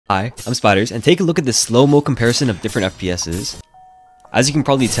Hi, I'm Spiders, and take a look at this slow-mo comparison of different FPSs. As you can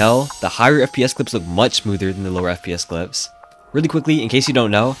probably tell, the higher FPS clips look much smoother than the lower FPS clips. Really quickly, in case you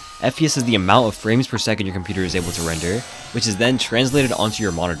don't know, FPS is the amount of frames per second your computer is able to render, which is then translated onto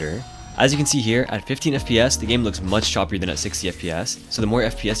your monitor. As you can see here, at 15 FPS, the game looks much choppier than at 60 FPS, so the more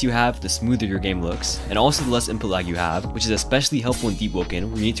FPS you have, the smoother your game looks, and also the less input lag you have, which is especially helpful in Deepwoken,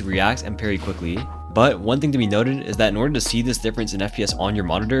 where you need to react and parry quickly. But one thing to be noted is that in order to see this difference in FPS on your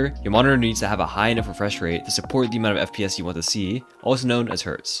monitor needs to have a high enough refresh rate to support the amount of FPS you want to see, also known as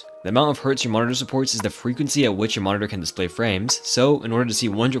hertz. The amount of hertz your monitor supports is the frequency at which your monitor can display frames, so in order to see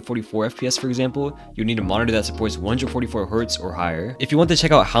 144 FPS for example, you need a monitor that supports 144 hertz or higher. If you want to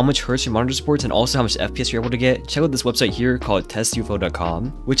check out how much hertz your monitor supports and also how much FPS you're able to get, check out this website here called testufo.com,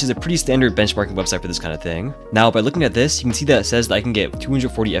 which is a pretty standard benchmarking website for this kind of thing. Now by looking at this, you can see that it says that I can get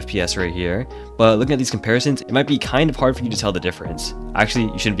 240 FPS right here, but looking at these comparisons, it might be kind of hard for you to tell the difference. Actually,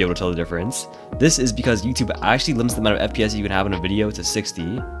 you shouldn't be able to tell the difference. This is because YouTube actually limits the amount of FPS you can have in a video to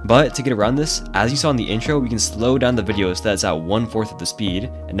 60. But to get around this, as you saw in the intro, we can slow down the video so that it's at 1/4 of the speed,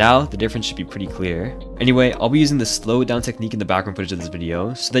 and now the difference should be pretty clear. Anyway, I'll be using the slow down technique in the background footage of this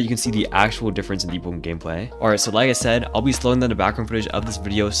video so that you can see the actual difference in Deepwoken gameplay. Alright, so like I said, I'll be slowing down the background footage of this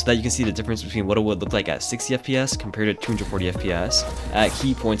video so that you can see the difference between what it would look like at 60 FPS compared to 240 FPS at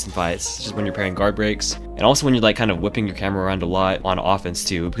key points in fights, such as when you're pairing guard breaks, and also when you're like kind of whipping your camera around a lot on offense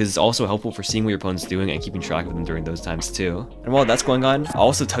too, because it's also helpful for seeing what your opponent's doing and keeping track of them during those times too. And while that's going on, I'll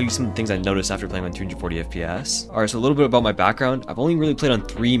also tell you some of the things I noticed after playing on 240 FPS. Alright, so a little bit about my background. I've only really played on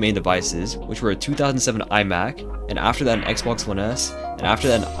 3 main devices, which were a 2007 iMac, and after that an Xbox One S, and after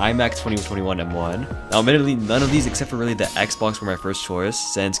that an iMac 2021 M1. Now admittedly, none of these except for really the Xbox were my first choice,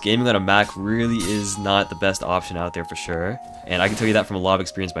 since gaming on a Mac really is not the best option out there for sure, and I can tell you that from a lot of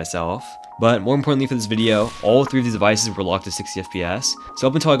experience myself. But more importantly for this video, all 3 of these devices were locked to 60 FPS, so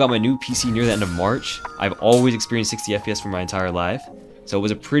up until I got my new PC near the end of March, I've always experienced 60 FPS for my entire life. So it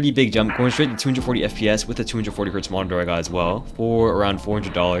was a pretty big jump, going straight to 240 FPS with a 240Hz monitor I got as well, for around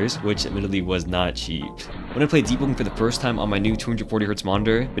 $400, which admittedly was not cheap. When I played Deepwoken for the first time on my new 240Hz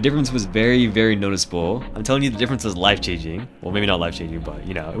monitor, the difference was very, very noticeable. I'm telling you, the difference was life-changing. Well, maybe not life-changing, but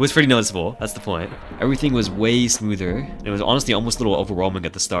you know, it was pretty noticeable, that's the point. Everything was way smoother, and it was honestly almost a little overwhelming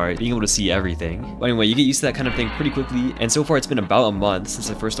at the start, being able to see everything. But anyway, you get used to that kind of thing pretty quickly, and so far it's been about a month since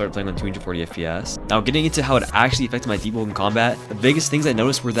I first started playing on 240 FPS. Now getting into how it actually affected my Deepwoken combat, the biggest things I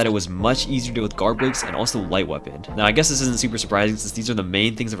noticed were that it was much easier to deal with guard breaks and also light weapon. Now I guess this isn't super surprising since these are the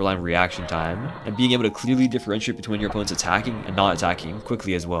main things that rely on reaction time, and being able to clearly differentiate between your opponent's attacking and not attacking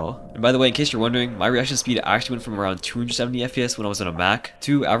quickly as well. And by the way, in case you're wondering, my reaction speed actually went from around 270 FPS when I was on a Mac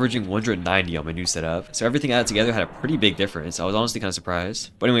to averaging 190 on my new setup, so everything added together had a pretty big difference. I was honestly kind of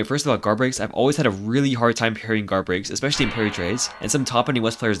surprised. But anyway, first about guard breaks, I've always had a really hard time parrying guard breaks, especially in parry trades, and some top-ending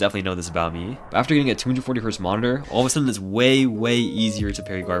West players definitely know this about me. But after getting a 240Hz monitor, all of a sudden it's way easier to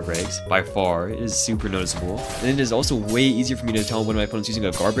parry guard breaks. By far, it is super noticeable. And it is also way easier for me to tell when my opponent's using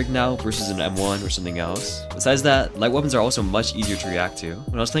a guard break now versus an M1 or something else. Besides that, light weapons are also much easier to react to.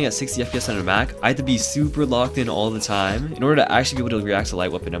 When I was playing at 60 FPS on a Mac, I had to be super locked in all the time in order to actually be able to react to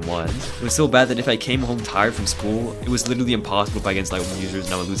light weapon M1s. It was so bad that if I came home tired from school, it was literally impossible to fight against light weapon users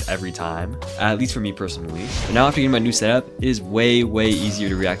and I would lose every time. At least for me personally. But now after getting my new setup, it is way easier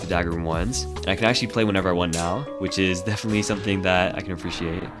to react to dagger M1s. And I can actually play whenever I want now, which is definitely something that I can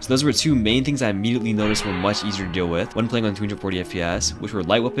appreciate. So those were 2 main things I immediately noticed were much easier to deal with when playing on 240 FPS, which were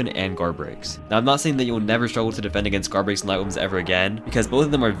light weapon and guard breaks. Now I'm not saying that you'll never struggle to defend against guard breaks and light weapons ever again, because both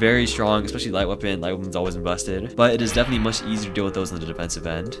of them are very strong, especially light weapon's always been busted, but it is definitely much easier to deal with those on the defensive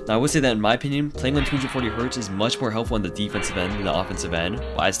end. Now I would say that in my opinion, playing on 240Hz is much more helpful on the defensive end than the offensive end,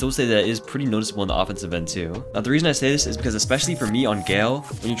 but I'd still say that it is pretty noticeable on the offensive end too. Now the reason I say this is because especially for me on Gale,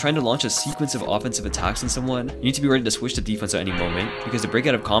 when you're trying to launch a sequence of offensive attacks on someone, you need to be ready to switch to defense at any moment, because to break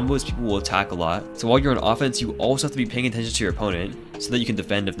out of combos, people will attack a lot. So while you're on offense, you also have to be paying attention to your opponent so that you can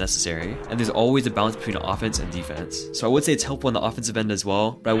defend if necessary. And there's always a balance between offense and defense. So I would say it's helpful on the offensive end as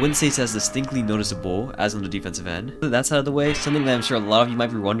well, but I wouldn't say it's as distinctly noticeable as on the defensive end. But that's out of the way, something that I'm sure a lot of you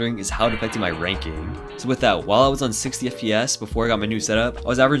might be wondering is how it affected my ranking. So with that, while I was on 60 FPS before I got my new setup, I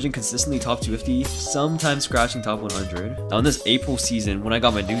was averaging consistently top 250, sometimes scratching top 100. Now in this April season, when I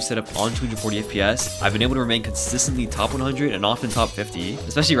got my new setup on 240 FPS, I've been able to remain consistently top 100 and often top 50.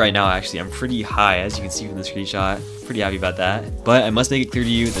 Especially right now actually, I'm pretty high as you can see from the screenshot. Pretty happy about that. But I must make it clear to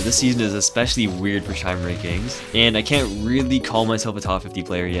you that this season is especially weird for Chime rankings, and I can't really call myself a top 50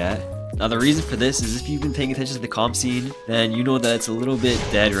 player yet. Now the reason for this is if you've been paying attention to the comp scene, then you know that it's a little bit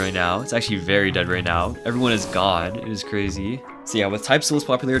dead right now. It's actually very dead right now. Everyone is gone. It is crazy. So yeah, with Typesoul's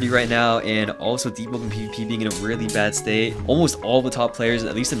popularity right now, and also Deepwoken PvP being in a really bad state, almost all the top players,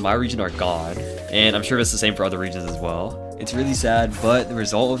 at least in my region, are gone. And I'm sure it's the same for other regions as well. It's really sad, but the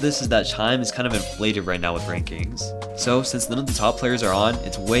result of this is that Chime is kind of inflated right now with rankings. So since none of the top players are on,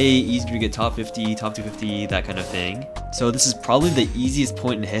 it's way easier to get top 50, top 250, that kind of thing. So this is probably the easiest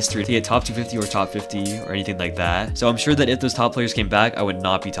point in history to get top 250 or top 50 or anything like that. So I'm sure that if those top players came back, I would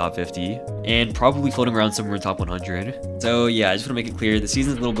not be top 50 and probably floating around somewhere in top 100. So yeah, I just want to make it clear, the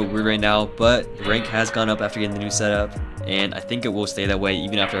season's a little bit weird right now, but the rank has gone up after getting the new setup, and I think it will stay that way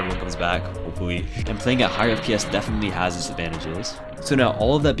even after everyone comes back, hopefully. And playing at higher FPS definitely has its advantages. So now,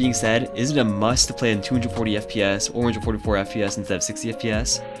 all of that being said, is it a must to play in 240 FPS or 144 FPS instead of 60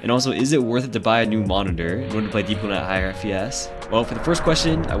 FPS? And also, is it worth it to buy a new monitor in order to play Deepwoken at higher FPS? Well, for the first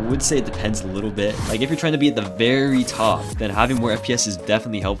question, I would say it depends a little bit. Like, if you're trying to be at the very top, then having more FPS is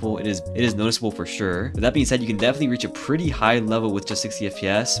definitely helpful. It is noticeable for sure. But that being said, you can definitely reach a pretty high level with just 60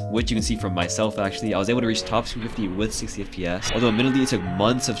 FPS, which you can see from myself actually. I was able to reach top 250 with 60 FPS, although admittedly it took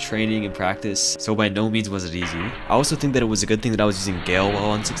months of training and practice, so by no means was it easy. I also think that it was a good thing that I was using Gale while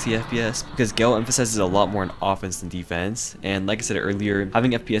on 60 FPS, because Gale emphasizes a lot more on offense than defense, and like I said earlier,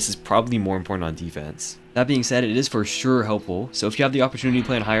 having FPS is probably more important on defense. That being said, it is for sure helpful, so if you have the opportunity to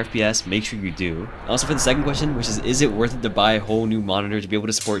play on higher FPS, make sure you do. Also for the second question, which is it worth it to buy a whole new monitor to be able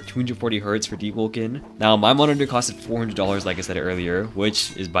to support 240Hz for Deepwoken? Now, my monitor costed $400 like I said earlier,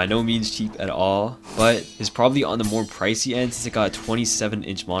 which is by no means cheap at all, but is probably on the more pricey end since it got a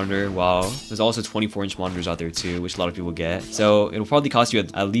 27-inch monitor, while there's also 24-inch monitors out there too, which a lot of people get. So it'll probably cost you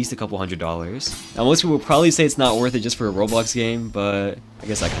at least a couple $100s. Now, most people will probably say it's not worth it just for a Roblox game, but I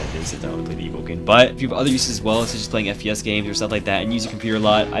guess I kind of did sit down and play Deepwoken. But if you have other uses as well, such as playing FPS games or stuff like that and use your computer a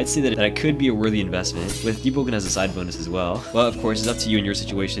lot, I'd say that it could be a worthy investment, with Deepwoken as a side bonus as well. But of course, it's up to you and your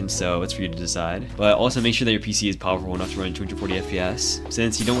situation, so it's for you to decide. But also make sure that your PC is powerful enough to run 240 FPS,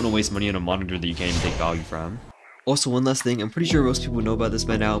 since you don't want to waste money on a monitor that you can't even take value from. Also, one last thing, I'm pretty sure most people know about this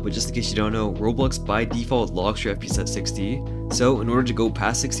by now, but just in case you don't know, Roblox by default locks your FPS at 60. So in order to go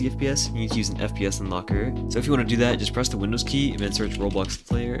past 60 FPS, you need to use an FPS unlocker. So if you want to do that, just press the Windows key and then search Roblox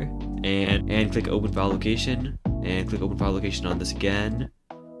Player and click Open File Location, and click Open File Location on this again.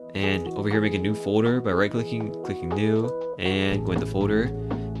 And over here, make a new folder by right-clicking, clicking New, and go into Folder,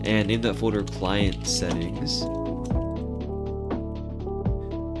 and name that folder Client Settings.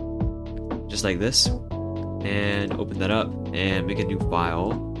 Just like this. And open that up and make a new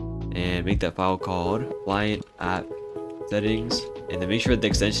file and make that file called client app settings, and then make sure that the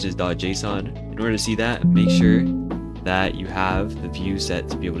extension is .json. In order to see that, make sure that you have the view set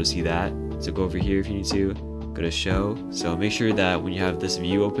to be able to see that. So go over here if you need to, go to show. So make sure that when you have this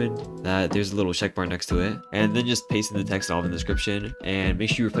view open, that there's a little check bar next to it, and then just paste in the text all in the description, and make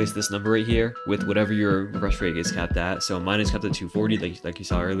sure you replace this number right here with whatever your refresh rate is capped at. So mine is capped at 240 like you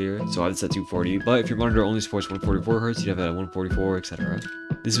saw earlier, so I have this at 240, but if your monitor only supports 144 Hz, you'd have it at 144, etc.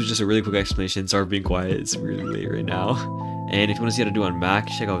 This was just a really quick explanation. Sorry for being quiet, it's really late right now. And if you want to see how to do on Mac,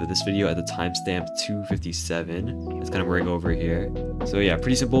 check out this video at the timestamp 257. That's kind of where I go over here. So yeah,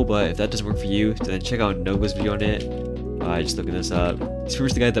 pretty simple, but if that doesn't work for you, then check out Nova's video on it. Just looking this up. He's pretty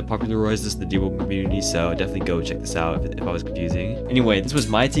much the guy that popularized this in the Deepwoken community, so definitely go check this out if I was confusing. Anyway, this was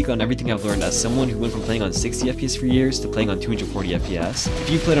my take on everything I've learned as someone who went from playing on 60 FPS for years to playing on 240 FPS.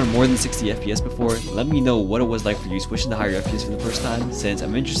 If you played on more than 60 FPS before, let me know what it was like for you switching to higher FPS for the first time, since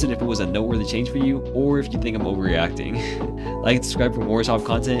I'm interested if it was a noteworthy change for you or if you think I'm overreacting. Like and subscribe for more top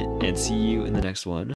content, and see you in the next one.